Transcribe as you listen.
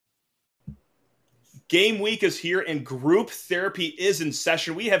Game week is here and group therapy is in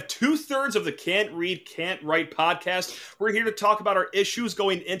session. We have 2/3 of the Can't Read, Can't Write podcast. We're here to talk about our issues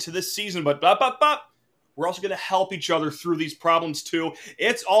going into this season, but we're also going to help each other through these problems too.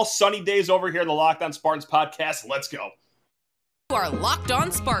 It's all sunny days over here in the Locked On Spartans podcast. Let's go. You are Locked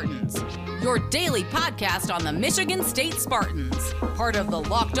On Spartans, your daily podcast on the Michigan State Spartans, part of the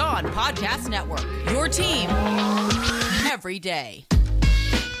Locked On Podcast Network, your team every day.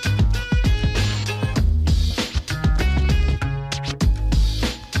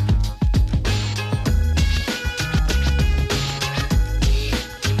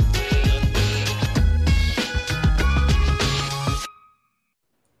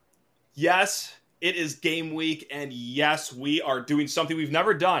 Yes, it is game week, and yes, we are doing something we've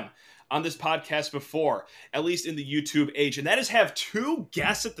never done on this podcast before, at least in the YouTube age, and that is have two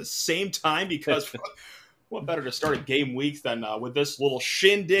guests at the same time, because what better to start a game week than with this little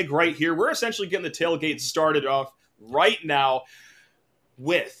shindig right here. We're essentially getting the tailgate started off right now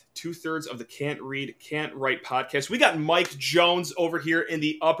with 2/3 of the Can't Read, Can't Write podcast. We got Mike Jones over here in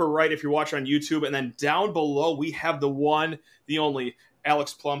the upper right if you're watching on YouTube, and then down below we have the one, the only,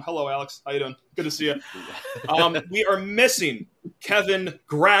 Alex Plum. Hello, Alex. How you doing? Good to see you. We are missing Kevin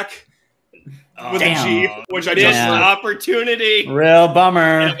Grack with a G, which I just opportunity. Real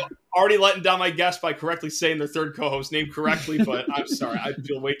bummer. I've already letting down my guest by correctly saying their third co-host name correctly, but I'm sorry. I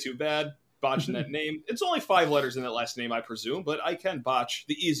feel way too bad botching that name. It's only 5 letters in that last name, I presume, but I can botch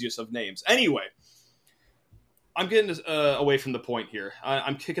the easiest of names. Anyway, I'm getting away from the point here.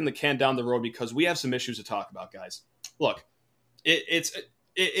 I'm kicking the can down the road because we have some issues to talk about, guys. Look.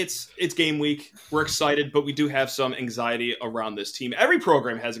 It's game week. We're excited, but we do have some anxiety around this team. Every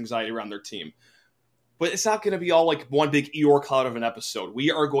program has anxiety around their team, but it's not going to be all like one big Eeyore cloud of an episode. We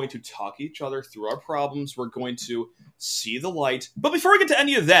are going to talk each other through our problems. We're going to see the light. But before we get to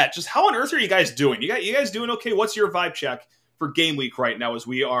any of that, just how on earth are you guys doing? You guys doing okay? What's your vibe check for game week right now as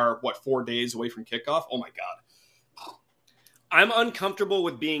we are, 4 days away from kickoff? Oh my God. I'm uncomfortable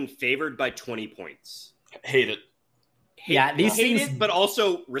with being favored by 20 points. Hate it. These things, but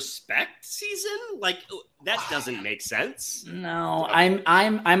also respect season. Like that doesn't make sense. No,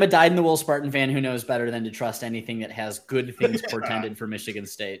 I'm a dyed-in-the-wool Spartan fan who knows better than to trust anything that has good things portended for Michigan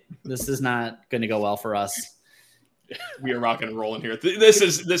State. This is not going to go well for us. We are rocking and rolling here. This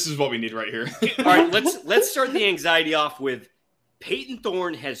is what we need right here. All right, let's start the anxiety off with Payton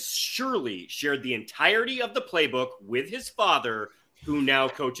Thorne has surely shared the entirety of the playbook with his father, who now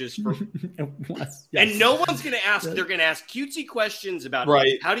coaches for yes. And no one's going to ask, they're going to ask cutesy questions about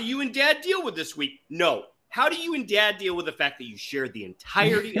how do you and dad deal with this week? No. How do you and dad deal with the fact that you shared the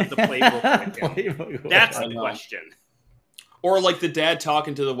entirety of the playbook with him? That's the question. Or like the dad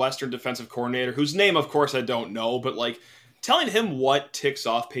talking to the Western defensive coordinator, whose name, of course, I don't know, but like telling him what ticks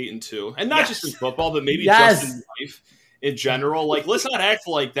off Peyton too. And not just in football, but maybe just in life. In general, like, let's not act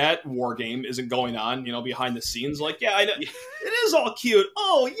like that war game isn't going on, behind the scenes. Like, yeah, I know, it is all cute.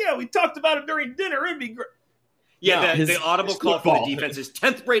 Oh, yeah, we talked about it during dinner. It'd be great. Yeah, the audible call for the defense is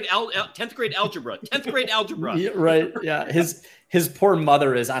 10th grade algebra. 10th grade algebra. Yeah, right, yeah. His poor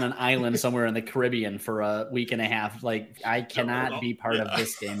mother is on an island somewhere in the Caribbean for a week and a half. Like, I cannot be part of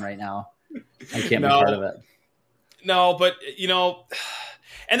this game right now. I can't be part of it. No, but,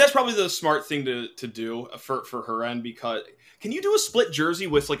 and that's probably the smart thing to do for her end, because can you do a split jersey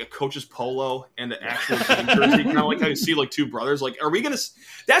with like a coach's polo and an actual team jersey? Kind of like how you see like two brothers. Like, are we going to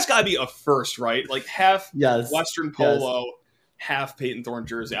 – that's got to be a first, right? Like half Western polo, half Payton Thorne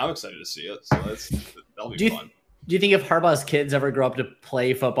jersey. I'm excited to see it. So that'll be fun. Do you think if Harbaugh's kids ever grow up to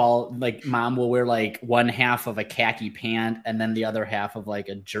play football, like mom will wear like one half of a khaki pant and then the other half of like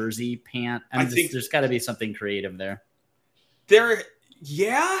a jersey pant? I think there's got to be something creative there. Like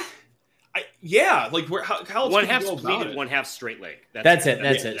how one half pleated, one half straight leg. That's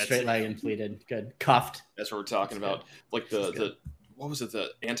it. Straight leg and pleated. Good. Cuffed. That's what we're talking about. Like the what was it?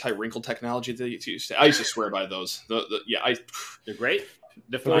 The anti-wrinkle technology that you used. I used to swear by those. They're great.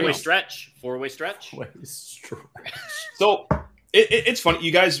 The four-way stretch. So it's funny.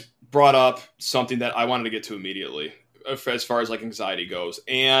 You guys brought up something that I wanted to get to immediately, as far as like anxiety goes,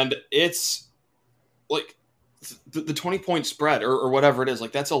 and it's like the 20-point spread or whatever it is.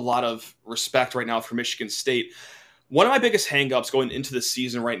 Like, that's a lot of respect right now for Michigan State. One of my biggest hangups going into the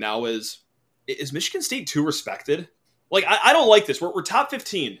season right now is Michigan State too respected? Like, I don't like this. We're top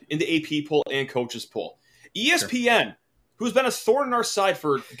 15 in the AP poll and coaches poll. ESPN, who's been a thorn in our side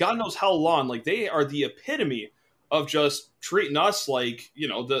for God knows how long, like, they are the epitome of just treating us like,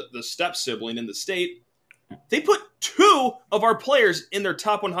 the step sibling in the state. They put 2 of our players in their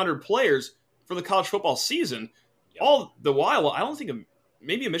top 100 players for the college football season. All the while, I don't think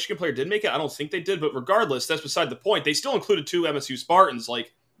maybe a Michigan player did make it. I don't think they did, but regardless, that's beside the point. They still included 2 MSU Spartans.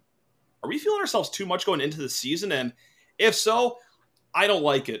 Like, are we feeling ourselves too much going into the season? And if so, I don't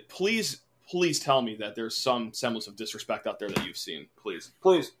like it. Please tell me that there's some semblance of disrespect out there that you've seen. Please.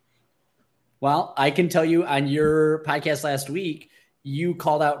 Well, I can tell you on your podcast last week, you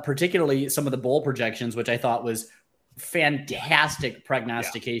called out particularly some of the bowl projections, which I thought was fantastic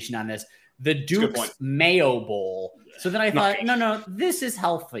prognostication on this. The Duke's Mayo Bowl. So then I thought, no, this is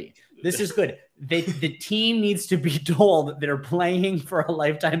healthy. This is good. The team needs to be told that they're playing for a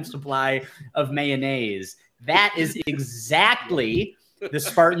lifetime supply of mayonnaise. That is exactly the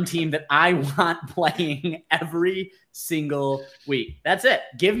Spartan team that I want playing every single week. That's it.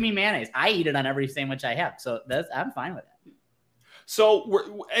 Give me mayonnaise. I eat it on every sandwich I have. So I'm fine with it.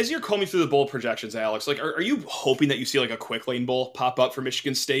 So as you're combing through the bowl projections, Alex, like, are you hoping that you see like a Quick Lane Bowl pop up for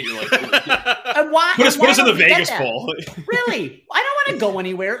Michigan State? You're like, put us in the Vegas Bowl. Really? I don't want to go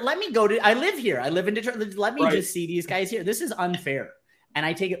anywhere. Let me go I live here. I live in Detroit. Let me just see these guys here. This is unfair. And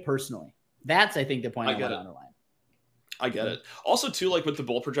I take it personally. That's, I think, the point I want to underline. I get it. Also, too, like with the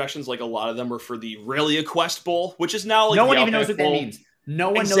bowl projections, like a lot of them were for the RallyQuest Bowl, which is now like no one even knows what that means. No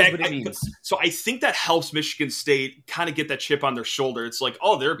one knows what it means. So I think that helps Michigan State kind of get that chip on their shoulder. It's like,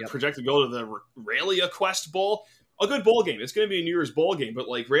 oh, they're projected to go to the RallyQuest Bowl. A good bowl game. It's going to be a New Year's bowl game, but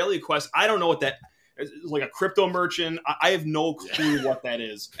like RallyQuest, I don't know what that is. Like a crypto merchant. I have no clue what that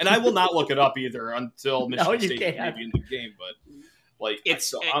is. And I will not look it up either until Michigan State may be in the game. But like,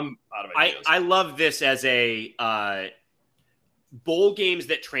 I'm out of ideas. I love this as a bowl games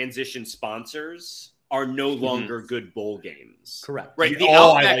that transition sponsors are no longer good bowl games. Correct. Right. The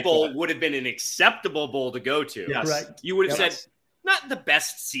Outback Bowl would have been an acceptable bowl to go to. Yes. Correct. You would have said, not the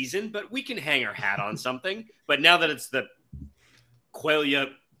best season, but we can hang our hat on something. But now that it's the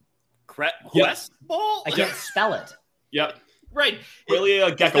Qualia Quest Bowl? I can't spell it. Yep. Right.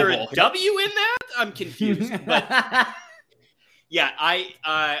 Qualia Gecko Bowl. Is there a W in that? I'm confused. But yeah,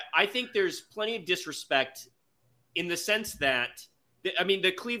 I think there's plenty of disrespect in the sense that, I mean,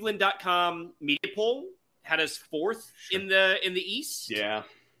 the Cleveland.com media poll had us 4th in the East. Yeah.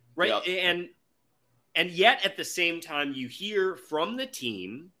 Right. Yep. And yet at the same time, you hear from the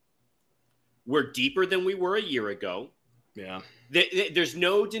team, we're deeper than we were a year ago. Yeah. There's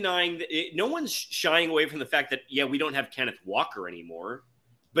no denying that no one's shying away from the fact that, we don't have Kenneth Walker anymore.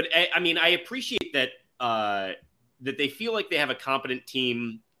 But I mean, I appreciate that, that they feel like they have a competent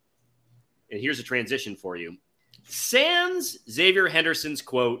team. And here's a transition for you. Sans Xavier Henderson's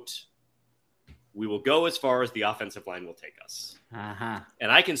quote, "We will go as far as the offensive line will take us." Uh-huh.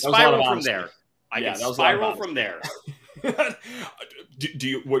 And I can spiral from there. I can spiral from there.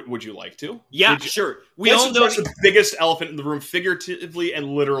 Would you like to? Yeah, sure. We all know the biggest elephant in the room, figuratively and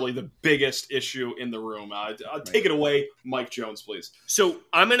literally the biggest issue in the room. Take it away, Mike Jones, please. So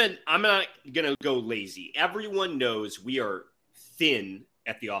I'm not gonna go lazy. Everyone knows we are thin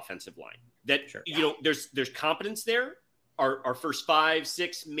at the offensive line. That there's competence there. Our first 5,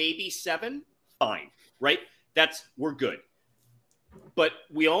 6, maybe 7, fine, right? We're good. But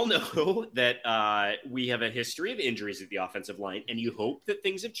we all know that we have a history of injuries at the offensive line, and you hope that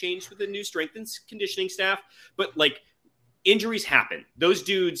things have changed with the new strength and conditioning staff. But like, injuries happen. Those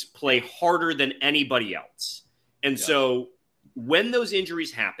dudes play harder than anybody else, and so when those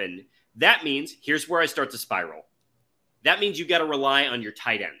injuries happen, that means here's where I start to spiral. That means you got to rely on your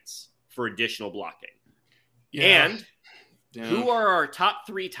tight ends for additional blocking. Yeah. And who are our top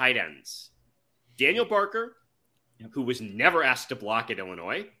 3 tight ends? Daniel Barker, who was never asked to block at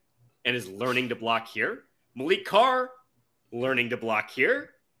Illinois and is learning to block here. Malik Carr, learning to block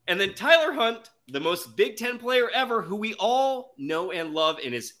here. And then Tyler Hunt, the most Big Ten player ever, who we all know and love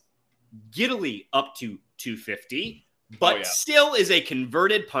and is giddily up to 250, but still is a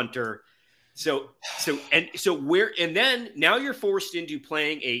converted punter. So then now you're forced into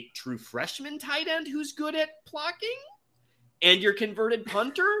playing a true freshman tight end who's good at blocking and your converted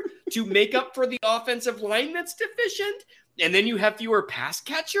punter to make up for the offensive line that's deficient. And then you have fewer pass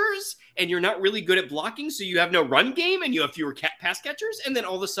catchers and you're not really good at blocking. So you have no run game and you have fewer pass catchers. And then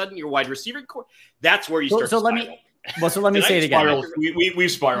all of a sudden your wide receiver core, that's where you start to spiral. Let me say it again. We've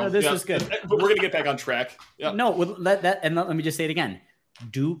spiraled. No, this is good. But we're going to get back on track. Yeah. No, let me just say it again.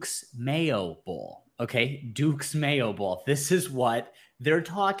 Duke's Mayo Bowl. Okay. Duke's Mayo Bowl. This is what they're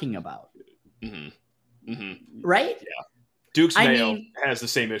talking about. Mm-hmm. Mm-hmm. Right? Yeah. Duke's Mayo has the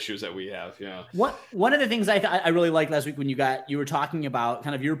same issues that we have. Yeah. One of the things I really liked last week when you were talking about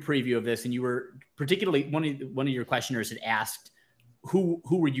kind of your preview of this, and you were particularly one of your questioners had asked who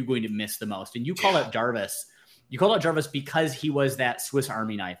were you going to miss the most, and you called out Jarvis. You called out Jarvis because he was that Swiss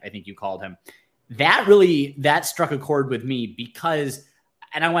Army knife. I think you called him. That struck a chord with me because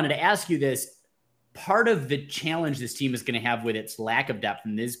And I wanted to ask you this. Part of the challenge this team is going to have with its lack of depth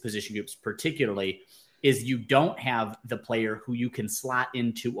in these position groups particularly is you don't have the player who you can slot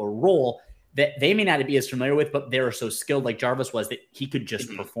into a role that they may not be as familiar with, but they're so skilled like Jarvis was that he could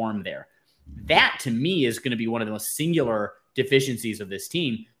just perform there. That, to me, is going to be one of the most singular deficiencies of this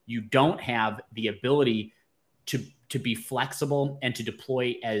team. You don't have the ability to be flexible and to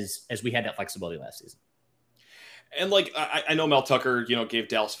deploy as we had that flexibility last season. And like, I know Mel Tucker, gave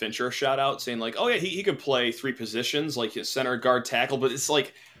Dallas Fincher a shout out saying like, oh yeah, he could play 3 positions, like his center, guard, tackle. But it's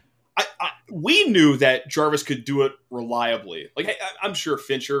like, we knew that Jarvis could do it reliably. Like, I'm sure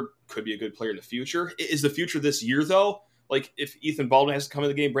Fincher could be a good player in the future. Is the future this year though? Like if Ethan Baldwin has to come in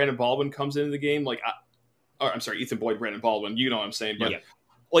the game, Brandon Baldwin comes into the game. Like, I'm sorry, Ethan Boyd, Brandon Baldwin, you know what I'm saying? But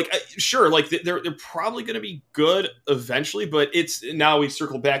like, sure, like they're probably going to be good eventually, but it's now we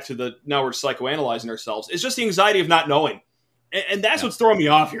circle back to now we're psychoanalyzing ourselves. It's just the anxiety of not knowing. And that's what's throwing me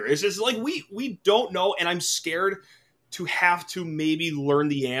off here. It's just like, we don't know. And I'm scared to have to maybe learn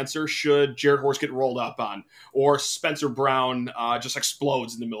the answer should Jared Horse get rolled up on or Spencer Brown just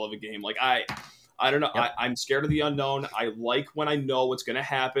explodes in the middle of a game. Like I don't know. Yep. I'm scared of the unknown. I like when I know what's going to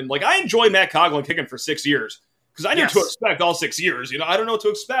happen. Like I enjoy Matt Coughlin kicking for 6 years. Because I knew to expect all 6 years. I don't know what to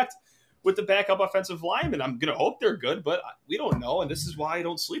expect with the backup offensive linemen. I'm going to hope they're good, but we don't know. And this is why I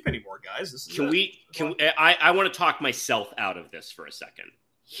don't sleep anymore, guys. I want to talk myself out of this for a second.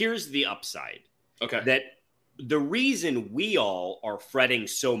 Here's the upside. Okay. That the reason we all are fretting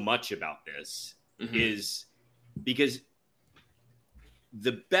so much about this is because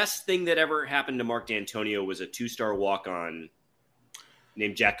the best thing that ever happened to Mark D'Antonio was a 2-star walk-on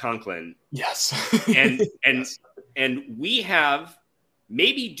named Jack Conklin. Yes. and we have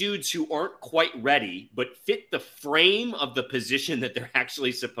maybe dudes who aren't quite ready, but fit the frame of the position that they're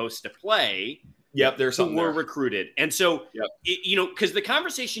actually supposed to play. Yep, there's something who were recruited. And so, because the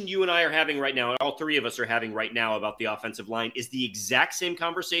conversation you and I are having right now, all 3 of us are having right now about the offensive line is the exact same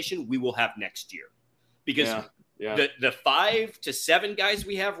conversation we will have next year. Because the 5 to 7 guys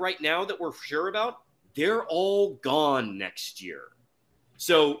we have right now that we're sure about, they're all gone next year.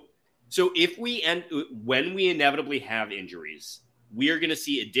 So if when we inevitably have injuries, we are going to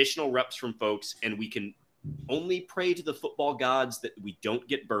see additional reps from folks, and we can only pray to the football gods that we don't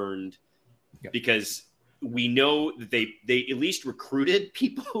get burned, because we know that they at least recruited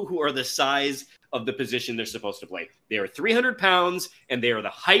people who are the size of the position they're supposed to play. They are 300 pounds, and they are the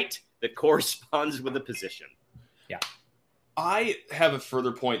height that corresponds with the position. Yeah. I have a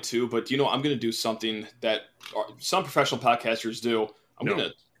further point too, but I'm going to do something that some professional podcasters do. I'm going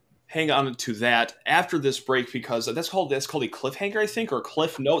to hang on to that after this break because that's called a cliffhanger, I think, or a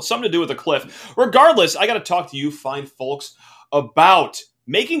cliff note, something to do with a cliff. Regardless, I got to talk to you fine folks about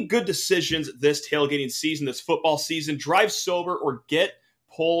making good decisions this tailgating season, this football season. Drive sober or get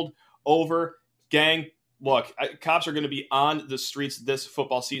pulled over. Gang, look, cops are going to be on the streets this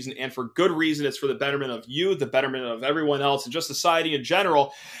football season, and for good reason. It's for the betterment of you, the betterment of everyone else, and just society in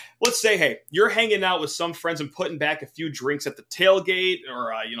general. Let's say, hey, you're hanging out with some friends and putting back a few drinks at the tailgate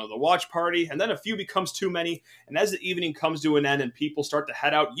or, the watch party, and then a few becomes too many. And as the evening comes to an end and people start to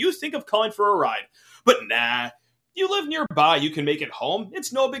head out, you think of calling for a ride. But nah, you live nearby. You can make it home.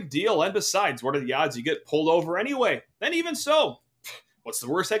 It's no big deal. And besides, what are the odds you get pulled over anyway? Then even so, what's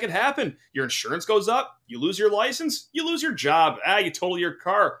the worst that could happen? Your insurance goes up. You lose your license. You lose your job. You total your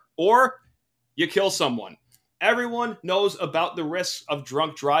car. Or you kill someone. Everyone knows about the risks of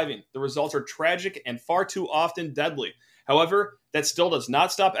drunk driving. The results are tragic and far too often deadly. However, that still does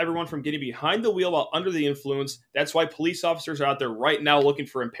not stop everyone from getting behind the wheel while under the influence. That's why police officers are out there right now looking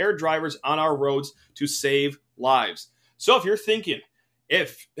for impaired drivers on our roads to save lives. So if you're thinking, hey,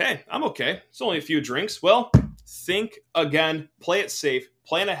 I'm okay, it's only a few drinks, well, think again, play it safe,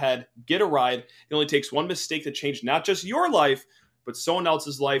 plan ahead, get a ride. It only takes one mistake to change not just your life, but someone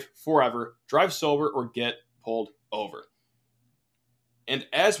else's life forever. Drive sober or get pulled over. And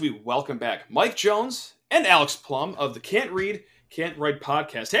as we welcome back Mike Jones and Alex Plum of the Can't Read, Can't Write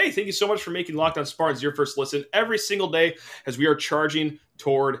podcast. Hey, thank you so much for making Locked On Spartans your first listen every single day as we are charging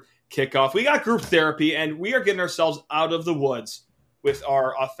toward kickoff. We got group therapy, and we are getting ourselves out of the woods with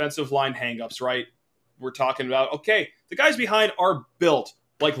our offensive line hangups, right? We're talking about, okay, the guys behind are built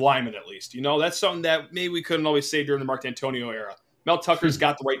like linemen at least. That's something that maybe we couldn't always say during the Mark D'Antonio era. Mel Tucker's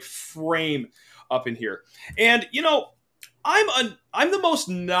got the right frame up in here. And, I'm the most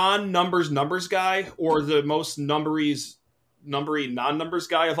numbers guy or the most numbery non-numbers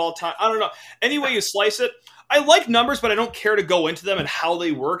guy of all time. I don't know. Any way you slice it, I like numbers, but I don't care to go into them and how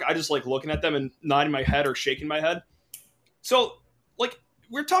they work. I just like looking at them and nodding my head or shaking my head. So,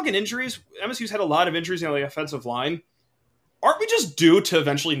 we're talking injuries. MSU's had a lot of injuries on the offensive line. aren't we just due to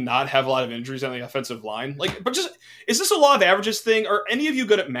eventually not have a lot of injuries on the offensive line? Like, but just, is this a law of averages thing? Are any of you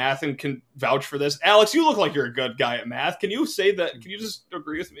good at math and can vouch for this? Alex, you look like you're a good guy at math. Can you say that? Can you just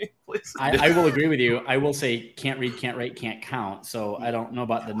agree with me, please? I will agree with you. I will say can't read, can't write, can't count. So I don't know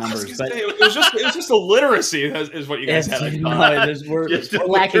about the numbers, but it was just illiteracy is what you guys had.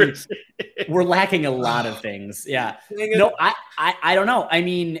 We're lacking a lot of things. Yeah. No, I don't know. I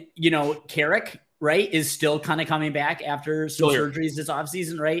mean, Carrick, right, is still kind of coming back after some surgeries this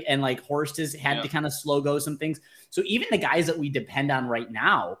offseason, right? And like Horst has had to kind of slow go some things. So even the guys that we depend on right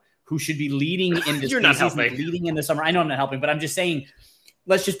now, who should be leading in this season, leading in the summer. I know I'm not helping, but I'm just saying,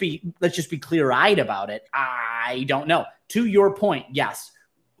 let's just be clear-eyed about it. I don't know. To your point, yes.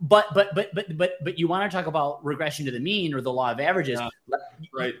 But you want to talk about regression to the mean or the law of averages.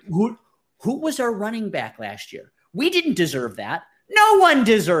 Right. Who was our running back last year? We didn't deserve that. No one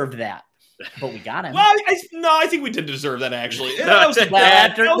deserved that. But we got him. Well, I think we did deserve that, actually. That was a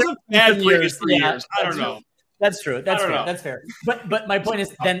bad previous 3 years. I don't know. That's true. That's fair. But my point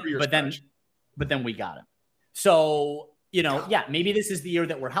is then we got him. So, maybe this is the year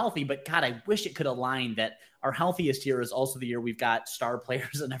that we're healthy, but God, I wish it could align that our healthiest year is also the year we've got star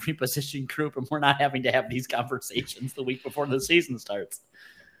players in every position group and we're not having to have these conversations the week before the season starts.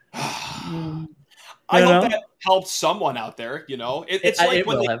 I hope that helped someone out there. It's like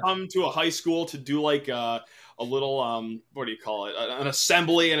when they come to a high school to do like a little what do you call it, an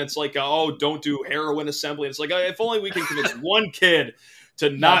assembly, and it's like, oh, don't do heroin assembly. And it's like, if only we can convince one kid to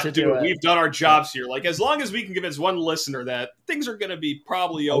not do it. We've done our jobs here. Like, as long as we can convince one listener that things are going to be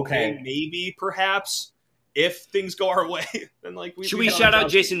probably okay, maybe, perhaps, if things go our way, then like should we shout out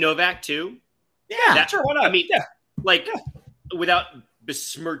Jason Novak too? Yeah, sure. Why not? I mean, without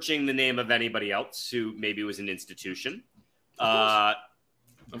besmirching the name of anybody else who maybe was an institution. But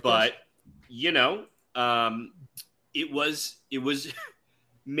it was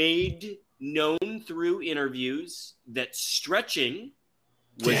made known through interviews that stretching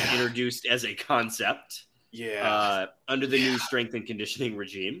was introduced as a concept under the new strength and conditioning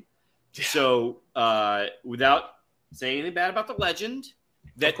regime. Yeah. So without saying anything bad about the legend,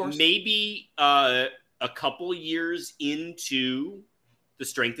 that maybe a couple years into the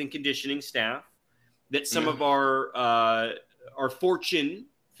strength and conditioning staff, that some of our fortune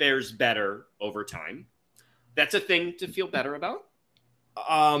fares better over time. That's a thing to feel better about.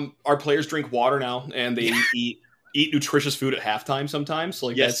 Our players drink water now, and they eat nutritious food at halftime sometimes.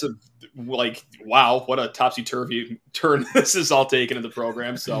 Like that's wow, what a topsy-turvy turn this is all taken in the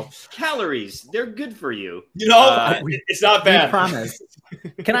program. So calories, they're good for you. It's not bad. We promise.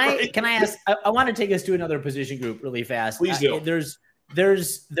 Can I ask? I want to take us to another position group really fast. Please do.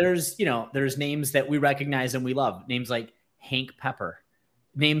 There's names that we recognize and we love. Names like Hank Pepper.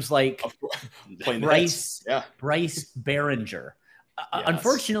 Names like Bryce Behringer.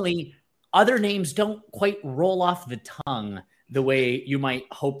 Unfortunately, other names don't quite roll off the tongue the way you might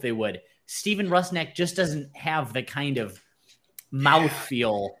hope they would. Steven Rusnak just doesn't have the kind of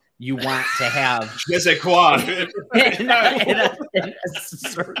mouthfeel you want to have in a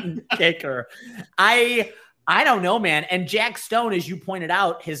certain kicker. I don't know, man. And Jack Stone, as you pointed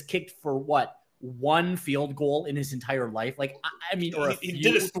out, has kicked for one field goal in his entire life. Like, I mean, he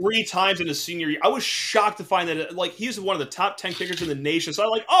did it 3 times in his senior year. I was shocked to find that he's one of the top 10 kickers in the nation.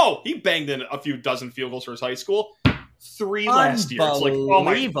 So he banged in a few dozen field goals for his high school. 3 last year. It's like, oh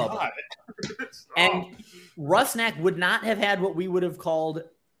my God. And Rusnak would not have had what we would have called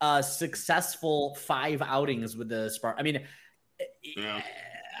a successful 5 outings with the Spartans. I mean,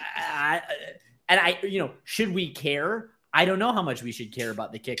 should we care? I don't know how much we should care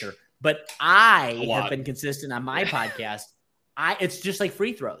about the kicker. But I have been consistent on my podcast. It's just like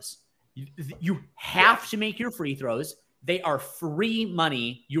free throws. You have to make your free throws. They are free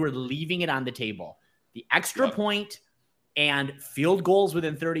money. You are leaving it on the table. The extra point and field goals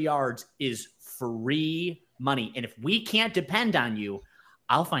within 30 yards is free money. And if we can't depend on you,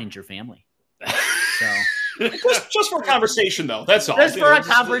 I'll find your family. So just for a conversation, though. That's all. Just for a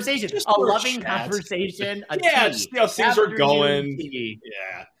conversation. Just a loving conversation. Just see how things are going.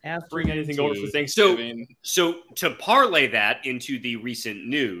 Yeah. Bring anything over for Thanksgiving. So to parlay that into the recent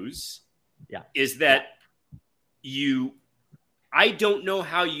news, is that I don't know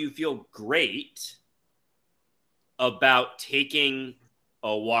how you feel great about taking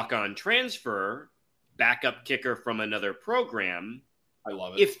a walk-on transfer, backup kicker from another program. I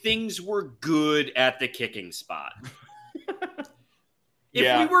love it. If things were good at the kicking spot.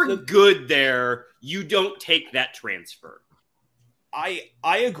 If we were good there, you don't take that transfer. I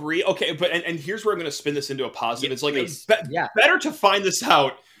agree. Okay, but and here's where I'm going to spin this into a positive. It's like better to find this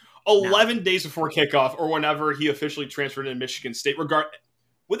out 11 days before kickoff or whenever he officially transferred into Michigan State,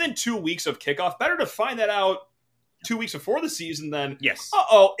 within 2 weeks of kickoff. Better to find that out 2 weeks before the season than,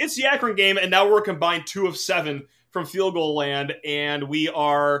 it's the Akron game, and now we're combined 2 of 7 from field goal land, and we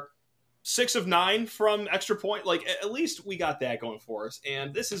are 6 of 9 from extra point. Like, at least we got that going for us.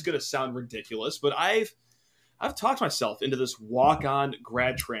 And this is going to sound ridiculous, but I've talked myself into this walk-on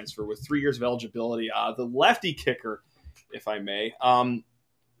grad transfer with 3 years of eligibility. The lefty kicker, if I may. I'm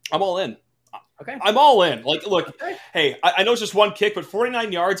all in. Okay. I'm all in. Like, look, hey, I know it's just one kick, but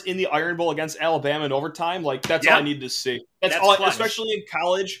 49 yards in the Iron Bowl against Alabama in overtime, like, that's all I needed to see. That's all, especially in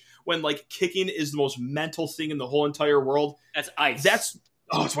college when, like, kicking is the most mental thing in the whole entire world. That's ice.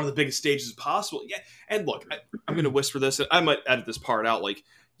 It's one of the biggest stages possible. Yeah, and look, I'm going to whisper this, and I might edit this part out. Like,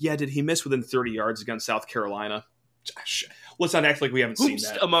 did he miss within 30 yards against South Carolina? Let's not act like we haven't seen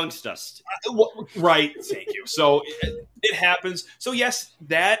that. Amongst us. Right, thank you. So it happens. So yes,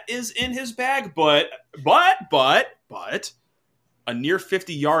 that is in his bag, but a near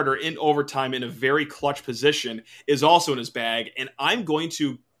 50-yarder in overtime in a very clutch position is also in his bag, and I'm going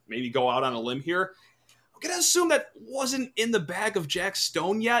to maybe go out on a limb here. I'm going to assume that wasn't in the bag of Jack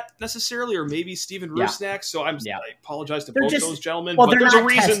Stone yet, necessarily, or maybe Steven Rusnak. So I apologize to both those gentlemen, but there's a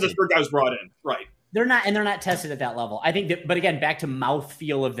reason the third guy was brought in. Right. They're not tested at that level. I think that, but again, back to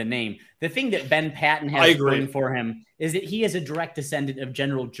mouthfeel of the name. The thing that Ben Patton has going for him is that he is a direct descendant of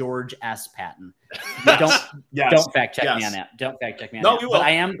General George S. Patton. Don't fact check me on that. Don't fact check me on that. But I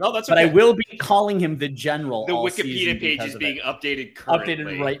am. No, that's okay. But I will be calling him the General. The Wikipedia page is being updated currently.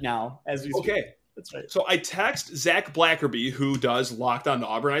 Updated right now as we speak. Okay. That's right. So I text Zach Blackerby, who does Locked On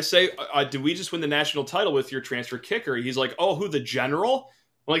Auburn. I say, did we just win the national title with your transfer kicker? He's like, oh, who, the General?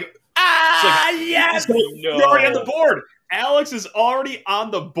 I'm like, yes! You're already on the board. Alex is already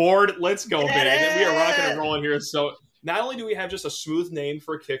on the board. Let's go, baby. And we are rocking and rolling here. So not only do we have just a smooth name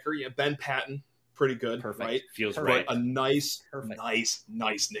for a kicker, Ben Patton, pretty good, right? Feels right. But a nice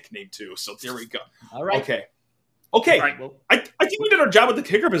nickname too. So there we go. All right. Okay. All right. Well, I think we did our job with the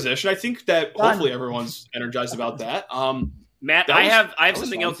kicker position. I think that hopefully everyone's energized about that. Matt, I have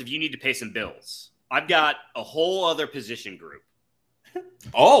something else if you need to pay some bills. I've got a whole other position group.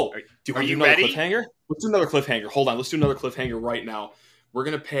 Oh, are you ready? Cliffhanger? Let's do another cliffhanger. Hold on. Let's do another cliffhanger right now. We're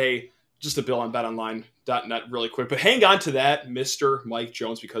going to pay just a bill on betonline.net really quick. But hang on to that, Mr. Mike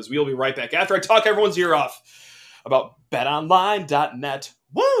Jones, because we'll be right back after I talk everyone's ear off about betonline.net.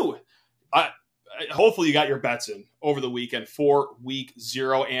 Woo! Hopefully you got your bets in over the weekend for week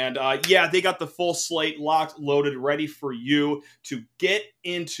 0. And they got the full slate locked, loaded, ready for you to get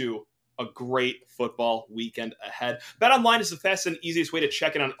into a great football weekend ahead. BetOnline is the fastest and easiest way to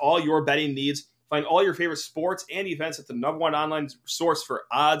check in on all your betting needs. Find all your favorite sports and events at the #1 online source for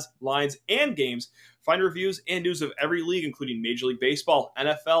odds, lines, and games. Find reviews and news of every league, including Major League Baseball,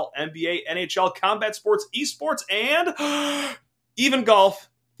 NFL, NBA, NHL, combat sports, esports, and even golf,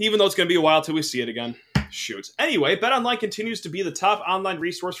 even though it's going to be a while till we see it again. Shoot. Anyway, BetOnline continues to be the top online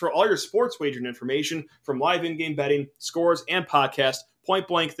resource for all your sports wagering information, from live in-game betting, scores, and podcasts. Point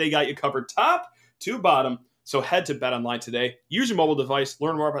blank, they got you covered top to bottom. So head to BetOnline today. Use your mobile device.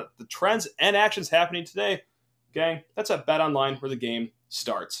 Learn more about the trends and actions happening today. Gang, that's at BetOnline where the game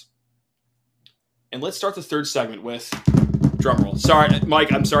starts. And let's start the third segment with drumroll. Sorry,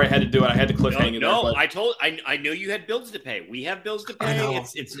 Mike, I'm sorry I had to do it. I had to cliffhang it. No, I know you had bills to pay. We have bills to pay.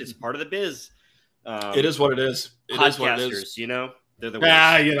 It's part of the biz. It is what it is. Podcasters, they're the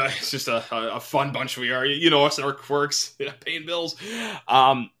worst. It's just a fun bunch we are. Us and our quirks, paying bills.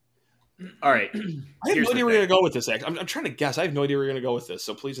 All right. I have no idea where we're going to go with this. I'm trying to guess. I have no idea where we're going to go with this,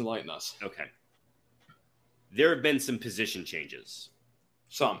 so please enlighten us. Okay. There have been some position changes.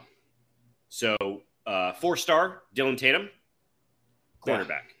 Some. So, 4-star, Dylan Tatum,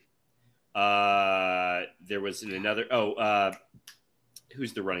 cornerback. Yeah. There was another.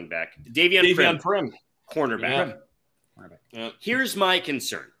 Who's the running back? Davion Prim, cornerback. Yeah. Here's my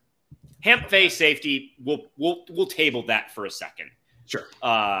concern. Hemp face safety. We'll table that for a second. Sure.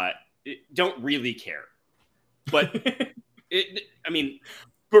 Don't really care, but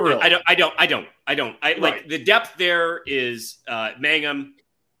for real. I don't. Like the depth there is Mangum,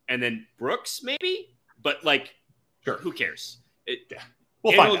 and then Brooks maybe, but sure. Who cares?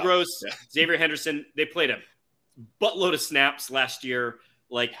 We'll Daniel Gross, Xavier Henderson. They played a buttload of snaps last year.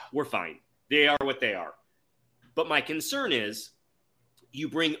 We're fine. They are what they are. But my concern is you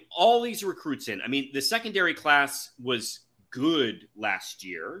bring all these recruits in. The secondary class was good last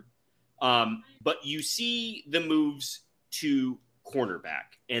year, but you see the moves to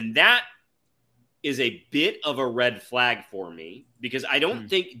cornerback. And that is a bit of a red flag for me because I don't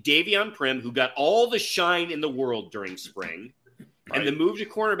think Davion Prim, who got all the shine in the world during spring, Right. And the move to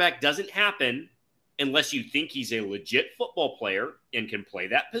cornerback doesn't happen unless you think he's a legit football player and can play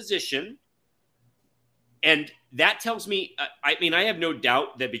that position. And that tells me, I have no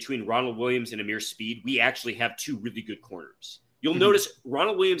doubt that between Ronald Williams and Amir Speed, we actually have two really good corners. You'll notice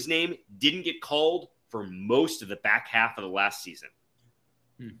Ronald Williams' name didn't get called for most of the back half of the last season.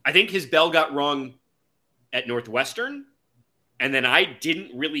 I think his bell got rung at Northwestern, and then I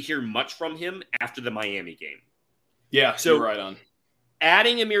didn't really hear much from him after the Miami game. Yeah, so you're right on.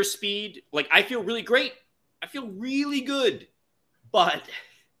 Adding Amir Speed, I feel really great. I feel really good. But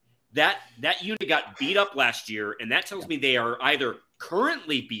that unit got beat up last year, and that tells me they are either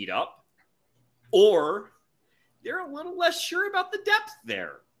currently beat up or they're a little less sure about the depth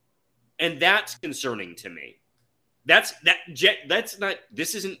there. And that's concerning to me. That's not,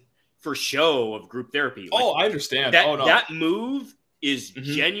 this isn't for show of group therapy. I understand. That move is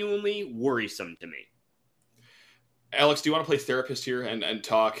genuinely worrisome to me. Alex, do you want to play therapist here and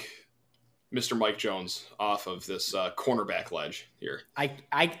talk Mr. Mike Jones off of this cornerback ledge here?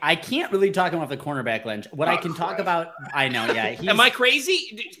 I can't really talk him off the cornerback ledge. What I can talk about, I know, yeah. Am I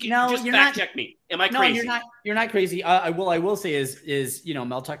crazy? No, just you're fact not. Check me. Am I crazy? No, you're not crazy. I will say is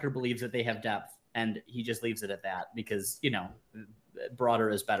Mel Tucker believes that they have depth, and he just leaves it at that because broader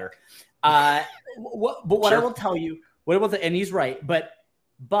is better. But what I will tell you, and he's right, but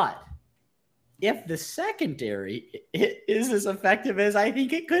if the secondary is as effective as I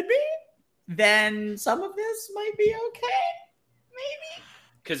think it could be, then some of this might be okay. Maybe.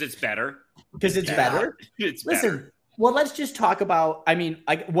 Because it's better. Better. It's Listen, better. Well, let's just talk about,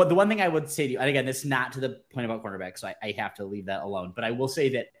 the one thing I would say to you, and again, this is not to the point about cornerbacks, so I have to leave that alone. But I will say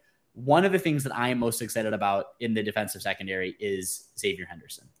that one of the things that I am most excited about in the defensive secondary is Xavier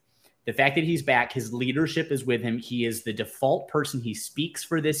Henderson. The fact that he's back, his leadership is with him. He is the default person. He speaks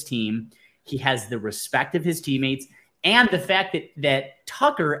for this team. He has the respect of his teammates. And the fact that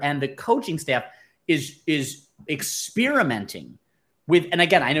Tucker and the coaching staff is experimenting with, and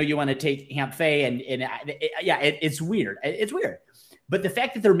again, I know you want to take Hamp Fay it's weird. It's weird. But the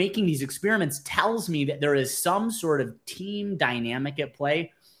fact that they're making these experiments tells me that there is some sort of team dynamic at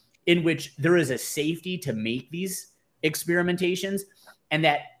play in which there is a safety to make these experimentations and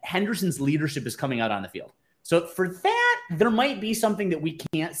that Henderson's leadership is coming out on the field. So for that, there might be something that we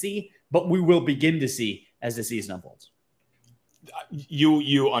can't see, but we will begin to see as the season unfolds.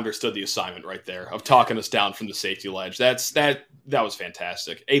 You understood the assignment right there of talking us down from the safety ledge. That was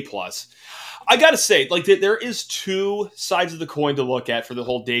fantastic. A+. I gotta say, there is two sides of the coin to look at for the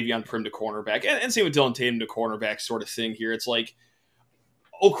whole Davion Prim to cornerback and same with Dylan Tatum to cornerback sort of thing here. It's like,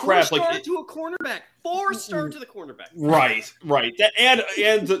 oh crap! 4-star to a cornerback, 4-star to the cornerback. Right. That,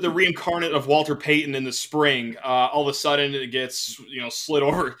 and the reincarnate of Walter Payton in the spring. All of a sudden, it gets slid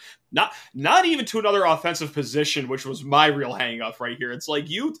over. Not even to another offensive position, which was my real hang up right here. It's like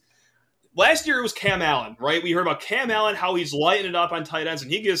last year it was Cam Allen, right? We heard about Cam Allen, how he's lighting it up on tight ends, and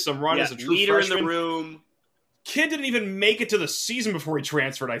he gets some run as a true leader freshman. In the room. Kid didn't even make it to the season before he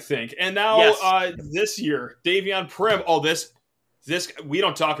transferred, I think. And now this year, Davion Prim. This we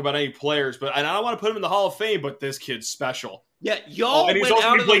don't talk about any players, but I don't want to put him in the Hall of Fame, but this kid's special. Yeah, y'all went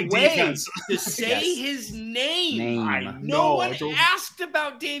out of the way to say his name. I know. No one asked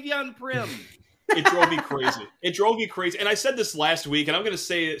about Davion Prim. It drove me crazy. And I said this last week, and I'm going to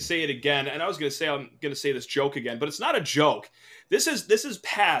say it again. And I'm going to say this joke again, but it's not a joke. This is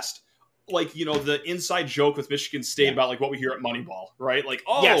past the inside joke with Michigan State about what we hear at Moneyball, right?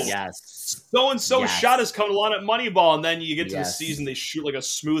 So-and-so shot is coming along at Moneyball, and then you get to the season, they shoot a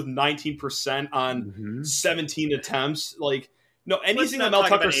smooth 19% on 17 attempts. No, anything that Mel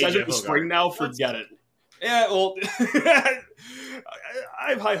Tucker says in the spring now, forget it. Yeah, well,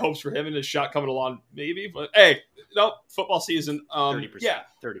 I have high hopes for him and his shot coming along, maybe. But hey, football season. 30%. Yeah,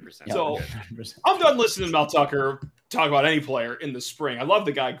 30%. So 30%. I'm done listening to Mel Tucker talk about any player in the spring. I love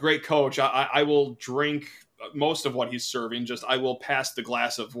the guy, great coach. I will drink most of what he's serving. Just I will pass the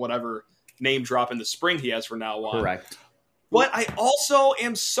glass of whatever name drop in the spring he has for now on. Correct. But I also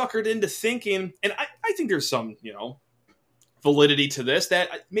am suckered into thinking, and I think there's some validity to this,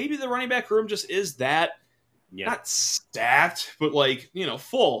 that maybe the running back room just is that. Yeah. Not stacked, but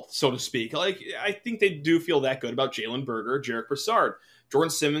full, so to speak. I think they do feel that good about Jalen Berger, Jarek Broussard. Jordan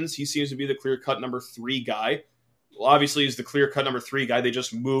Simmons, he seems to be the clear-cut number 3 guy. Well, obviously, he's the clear-cut number 3 guy. They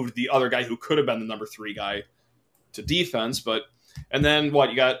just moved the other guy who could have been the number 3 guy to defense. And then,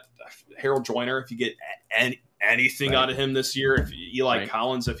 you got Harold Joyner, if you get anything out of him this year. If Eli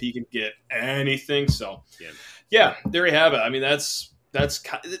Collins, if he can get anything. So, yeah, there you have it. I mean, that's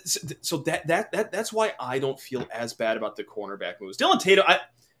why I don't feel as bad about the cornerback moves. Dylan Tatum,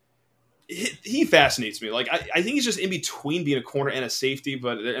 he fascinates me. Like I think he's just in between being a corner and a safety,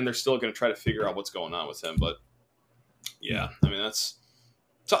 and they're still going to try to figure out what's going on with him. But yeah, I mean that's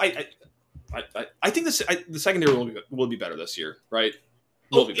so. I think the secondary will be better this year, right?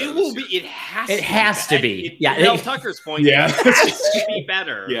 It will be. It has to be. Yeah. Mel Tucker's point. Yeah, it's to be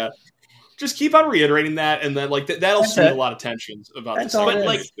better. Yeah. Just keep on reiterating that, and then like that'll smooth a lot of tensions about this. But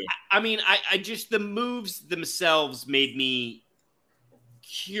like, I mean, I just the moves themselves made me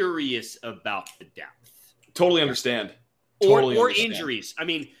curious about the depth. Totally understand. Or injuries. I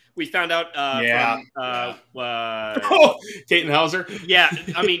mean, we found out from Katin Houser. Yeah,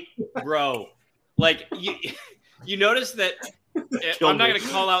 I mean, bro, like you notice that I'm not going to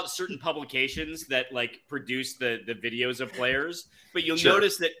call out certain publications that like produce the videos of players, but you'll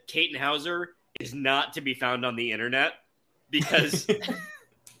notice that Katin Houser is not to be found on the internet because,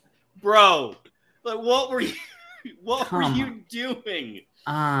 bro, like what were you doing?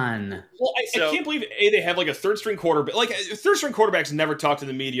 Well, I can't believe they have like a third string quarterback. Like third string quarterbacks never talk to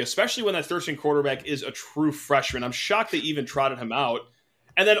the media, especially when that third string quarterback is a true freshman. I'm shocked they even trotted him out.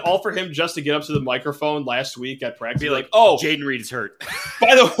 And then all for him just to get up to the microphone last week at practice. Be like, oh, Jayden Reed is hurt.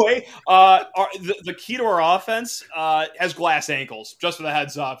 By the way, the key to our offense has glass ankles, just for the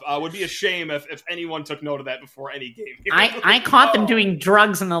heads up. Would be a shame if anyone took note of that before any game. I caught them doing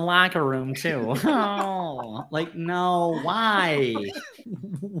drugs in the locker room, too. Oh, like, no, why?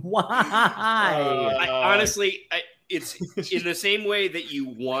 Why? Honestly, it's in the same way that you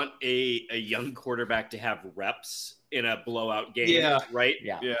want a young quarterback to have reps in a blowout game, right?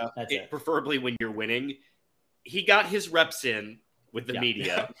 Yeah. That's it. Preferably when you're winning. He got his reps in with the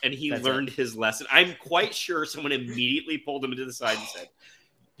media, and he learned his lesson. I'm quite sure someone immediately pulled him to the side and said,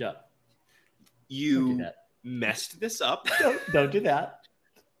 "Yeah, you messed this up. Don't do that."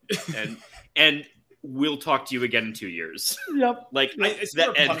 And we'll talk to you again in 2 years. Yep. Like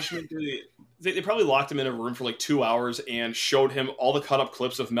punishment. They probably locked him in a room for like 2 hours and showed him all the cut up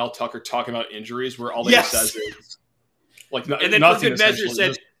clips of Mel Tucker talking about injuries, where all they says is. Like, and then for good measure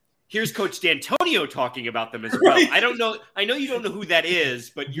said, here's Coach D'Antonio talking about them as well. Right. I don't know. I know you don't know who that is,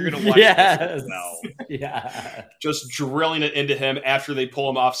 but you're going to watch this as well. Yeah. Just drilling it into him after they pull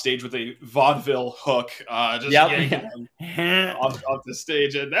him off stage with a vaudeville hook. Yanking him off the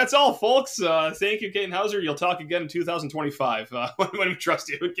stage. And that's all, folks. Thank you, Katin Houser. You'll talk again in 2025 when we trust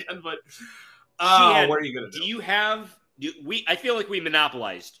you again. But what are you going to do? Do you have – I feel like we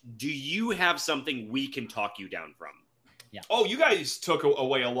monopolized. Do you have something we can talk you down from? Yeah. Oh, you guys took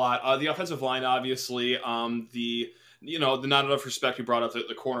away a lot. The offensive line, obviously. The not enough respect we brought up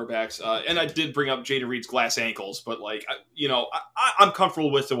the cornerbacks. And I did bring up Jayden Reed's glass ankles, but like, I'm comfortable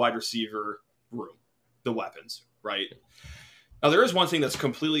with the wide receiver room, the weapons, right? Now, there is one thing that's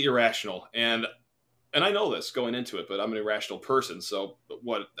completely irrational, and I know this going into it, but I'm an irrational person, so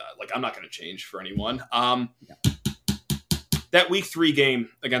I'm not going to change for anyone. That Week 3 game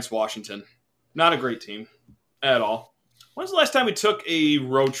against Washington, not a great team at all. When's the last time we took a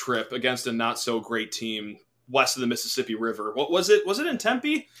road trip against a not so great team west of the Mississippi River? What was it? Was it in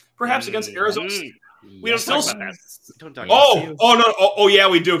Tempe? Perhaps against Arizona? We don't talk about that. Don't talk about that. Oh, yeah,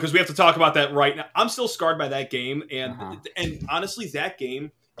 we do, because we have to talk about that right now. I'm still scarred by that game, and honestly, that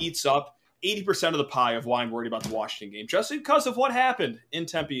game eats up 80% of the pie of why I'm worried about the Washington game, just because of what happened in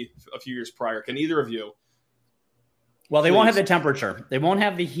Tempe a few years prior. Can either of you? Well, they won't have the temperature. They won't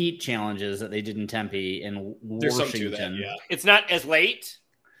have the heat challenges that they did in Tempe and Washington. That, yeah. It's not as late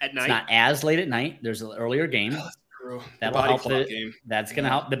at night. It's not as late at night. There's an earlier game. That's true. That'll help. That's going to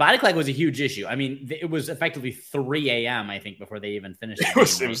help. The body clock was a huge issue. I mean, it was effectively 3 a.m., I think, before they even finished.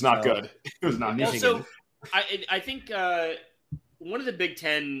 It was not good. It was not good. Also, I think one of the Big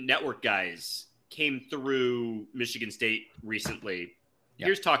Ten network guys came through Michigan State recently. Yep.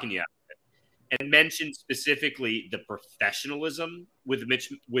 Here's talking to you. And mentioned specifically the professionalism with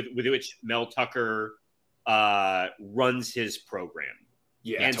which Mel Tucker runs his program.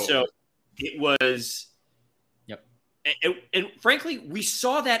 Yeah, and totally. So it was. Yep. And frankly, we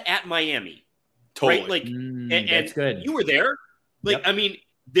saw that at Miami. Totally. Right? Like, and that's good. You were there. Like, Yep. I mean,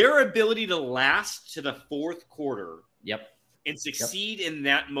 their ability to last to the fourth quarter. Yep. And succeed in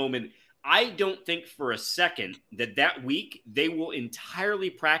that moment. I don't think for a second that week they will entirely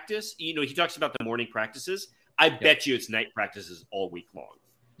practice. You know, he talks about the morning practices. I bet you it's night practices all week long.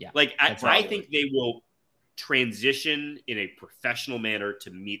 Yeah. Like, I think they will transition in a professional manner to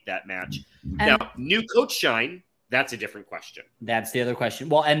meet that match. Now, new coach shine, that's a different question. That's the other question.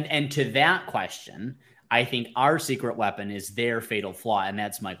 Well, and to that question, I think our secret weapon is their fatal flaw, and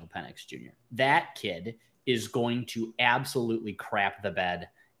that's Michael Penix Jr. That kid is going to absolutely crap the bed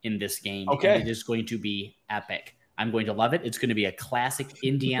in this game. Okay. And it is going to be epic. I'm going to love it. It's going to be a classic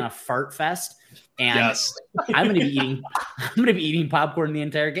Indiana fart fest. And I'm going to be eating popcorn the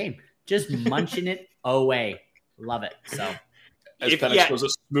entire game, just munching it away. Love it. So as Penix was a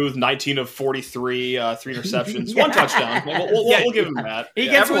smooth 19 of 43, 3 interceptions, 1 touchdown. We'll give him that. He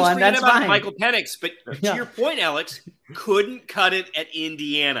gets one. That's fine. Michael Penix, but to your point, Alex, couldn't cut it at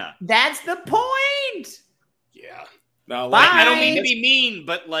Indiana. That's the point. Yeah. No, I don't mean to be mean,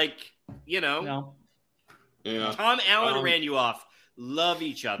 but No. Yeah. Tom Allen ran you off. Love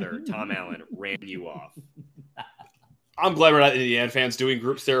each other. Tom Allen ran you off. I'm glad we're not Indiana fans doing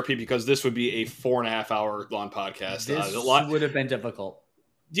group therapy because this would be a 4.5 hour long podcast. This would have been difficult.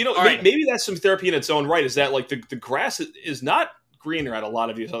 Maybe that's some therapy in its own right. Is that like the grass is not greener at a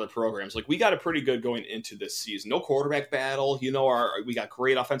lot of these other programs. Like we got a pretty good going into this season. No quarterback battle. We got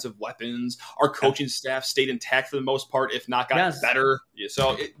great offensive weapons. Our coaching staff stayed intact for the most part, if not gotten better. Yeah,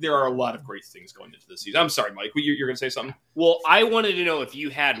 so there are a lot of great things going into this season. I'm sorry, Mike. You're going to say something? Well, I wanted to know if you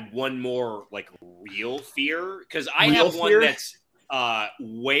had one more real fear, because I have one that's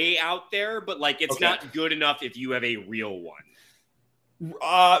way out there, but it's not good enough if you have a real one.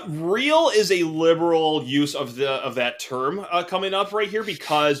 Real is a liberal use of that term coming up right here,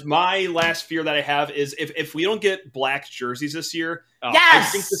 because my last fear that I have is if we don't get black jerseys this year, I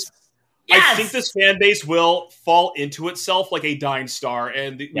think this fan base will fall into itself like a dying star,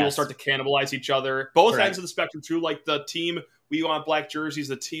 and we'll start to cannibalize each other. Both ends of the spectrum too. Like the team, we want black jerseys.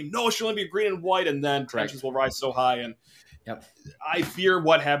 The team, no, it should only be green and white, and then tensions will rise so high. And I fear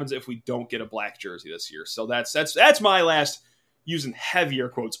what happens if we don't get a black jersey this year. So that's my last, using heavier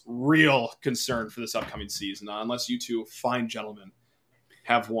quotes, real concern for this upcoming season, unless you two fine gentlemen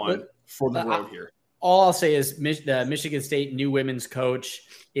have one for the road here. All I'll say is the Michigan State new women's coach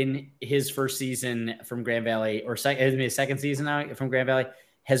in his first season from Grand Valley, or second season now from Grand Valley,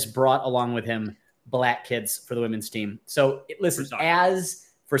 has brought along with him black kids for the women's team. So listen, as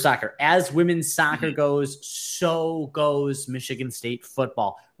women's soccer goes, so goes Michigan State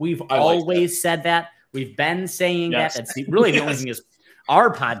football. We've always said that. We've been saying that. That's really the only thing is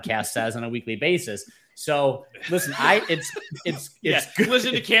our podcast says on a weekly basis. So listen, it's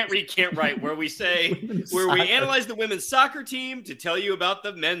listen to Can't Read, Can't Write, where we we analyze the women's soccer team to tell you about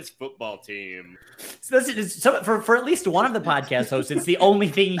the men's football team. So for at least one of the podcast hosts, it's the only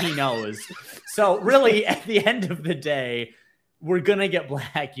thing he knows. So really, at the end of the day, we're gonna get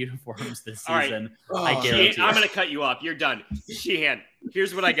black uniforms this season. Right. I guarantee. I'm gonna cut you off. You're done. Sheehan,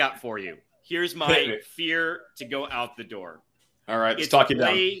 here's what I got for you. Here's my fear to go out the door. All right, let's talk you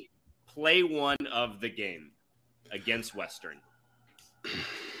down. Play one of the game against Western.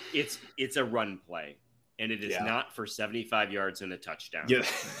 It's a run play, and it is not for 75 yards and a touchdown. Yeah,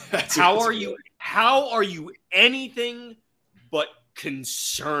 how are you anything but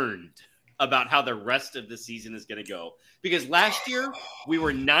concerned about how the rest of the season is going to go? Because last year we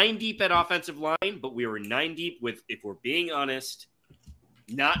were 9 deep at offensive line, but we were 9 deep with, if we're being honest,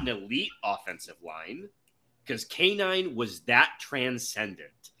 not an elite offensive line, because K9 was that transcendent.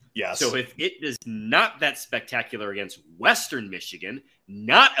 Yes. So if it is not that spectacular against Western Michigan,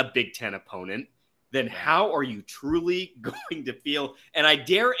 not a Big Ten opponent, then how are you truly going to feel? And I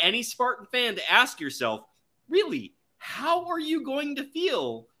dare any Spartan fan to ask yourself, really, how are you going to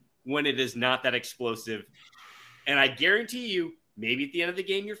feel when it is not that explosive? And I guarantee you, maybe at the end of the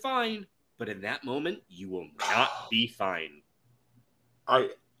game, you're fine, but in that moment, you will not be fine.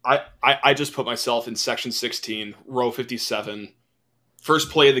 I just put myself in section 16, row 57. First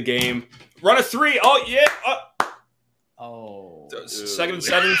play of the game. Run a 3. Oh, yeah. Second and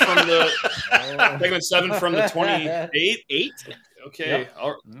 7 from the 28. Okay.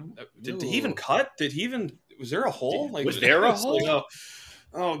 Yep. Did he even cut? Was there a hole? Was there a hole?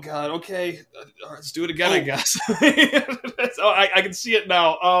 Oh, God. Okay. Let's do it again, I guess. I can see it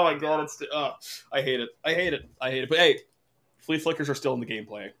now. Oh, my God. I hate it. But, hey, flea flickers are still in the game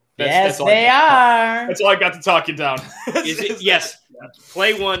playing. Yes, they are. That's all I got to talk you down. Yes.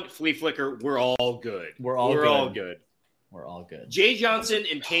 Play one, flea flicker. We're all good. We're all good. Jay Johnson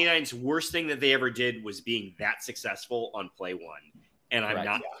and K9's worst thing that they ever did was being that successful on play one, and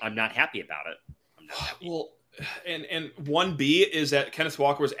I'm not happy about it. I'm not happy. Well, and 1B is that Kenneth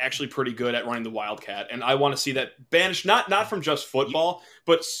Walker was actually pretty good at running the Wildcat, and I want to see that banished, not from just football,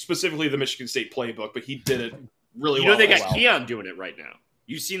 but specifically the Michigan State playbook. But he did it really well. You know they got Keon doing it right now.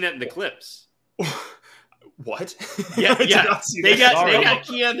 You've seen that in the clips. What? Yeah. They got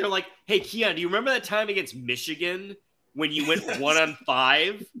Keon. They're like, hey, Keon, do you remember that time against Michigan when you went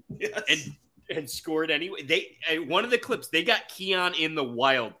 1-on-5 and scored anyway? One of the clips, they got Keon in the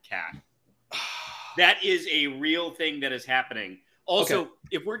Wildcat. That is a real thing that is happening. Also,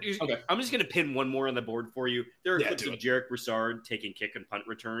 if we're I'm just going to pin one more on the board for you. There are clips of Jarek Broussard taking kick and punt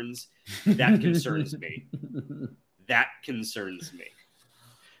returns. That concerns me. That concerns me.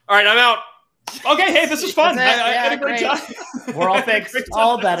 All right, I'm out. Okay, hey, this was fun. I had a great time. We're all fixed.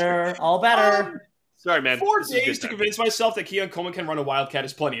 All better. Sorry, man. 4 days to convince myself that Keon Coleman can run a Wildcat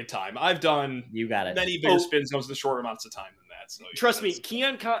is plenty of time. I've done many bigger spin zones in shorter amounts of time than that. So, trust me,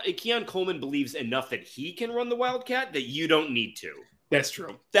 Keon Coleman believes enough that he can run the Wildcat that you don't need to. That's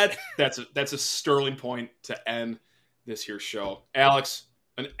true. That's a sterling point to end this here show. Alex,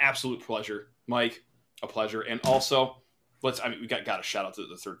 an absolute pleasure. Mike, a pleasure. And also, we got a shout out to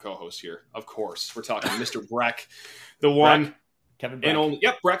the third co-host here. Of course, we're talking Mr. Breck, the one. Breck. Kevin Breck.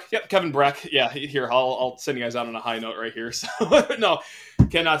 Breck. Yep, Kevin Breck. Yeah, here, I'll send you guys out on a high note right here. So, no,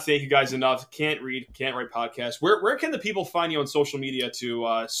 cannot thank you guys enough. Can't Read, Can't Write podcast. Where can the people find you on social media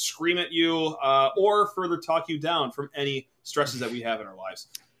to scream at you or further talk you down from any stresses that we have in our lives?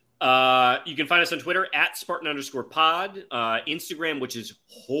 You can find us on Twitter at Spartan_pod. Instagram, which is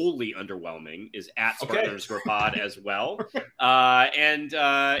wholly underwhelming, is at Spartan_pod as well. And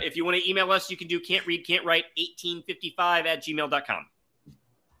if you want to email us, you can do can'tread.can'twrite1855@gmail.com.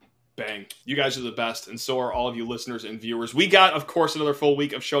 Bang. You guys are the best, and so are all of you listeners and viewers. We got, of course, another full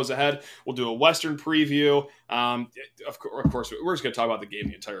week of shows ahead. We'll do a Western preview. Of course, we're just going to talk about the game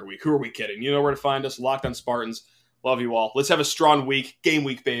the entire week. Who are we kidding? You know where to find us. Locked On Spartans. Love you all. Let's have a strong week. Game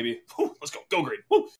week, baby. Woo, let's go. Go green. Woo.